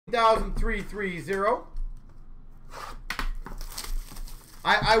330.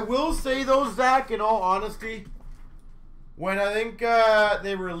 I will say though, Zach, in all honesty, when I think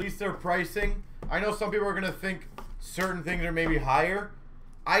they release their pricing, I know some people are going to think certain things are maybe higher.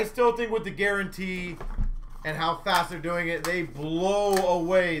 I still think with the guarantee and how fast they're doing it, they blow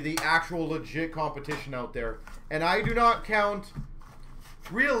away the actual legit competition out there. And I do not count,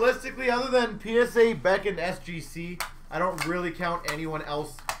 realistically, other than PSA, Beck, and SGC, I don't really count anyone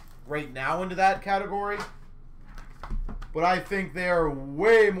else right now into that category. But I think they are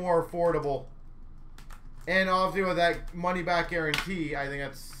way more affordable. And obviously with that money back guarantee, I think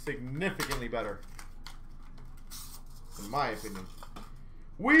that's significantly better. In my opinion.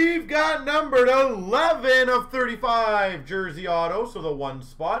 We've got numbered 11 of 35 jersey auto. So the one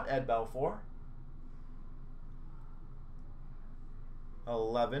spot, Ed Balfour.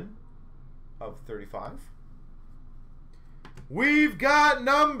 11 of 35. We've got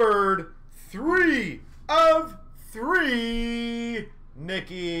numbered 3 of 3,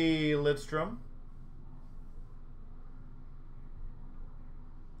 Nikki Lidstrom.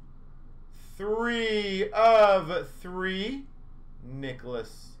 3 of 3,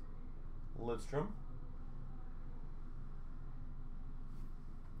 Nicholas Lidstrom.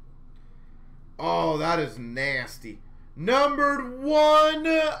 Oh, that is nasty. Numbered 1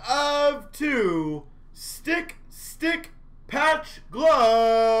 of 2, stick, patch,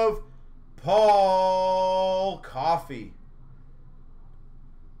 glove, Paul Coffey.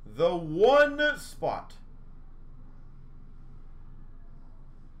 The one spot.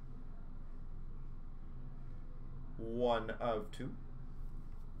 One of 2.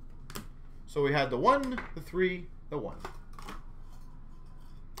 So we had the 1, the 3, the 1.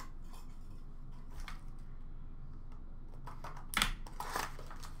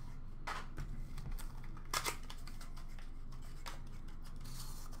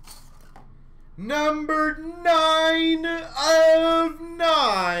 Number 9 of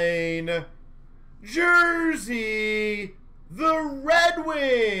 9, jersey, the Red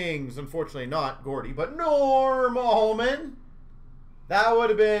Wings. Unfortunately not Gordy, but Norm Allman. That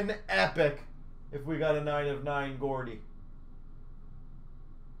would have been epic if we got a 9 of 9 Gordy.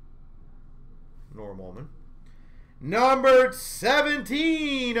 Norm Allman. Numbered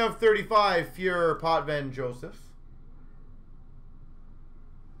 17 of 35, Fuhrer Potvin Joseph.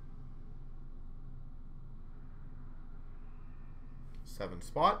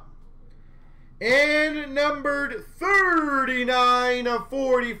 Spot. And numbered 39 of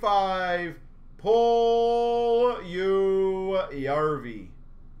 45, Paul Yarvi.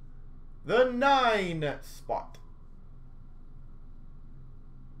 The 9 spot.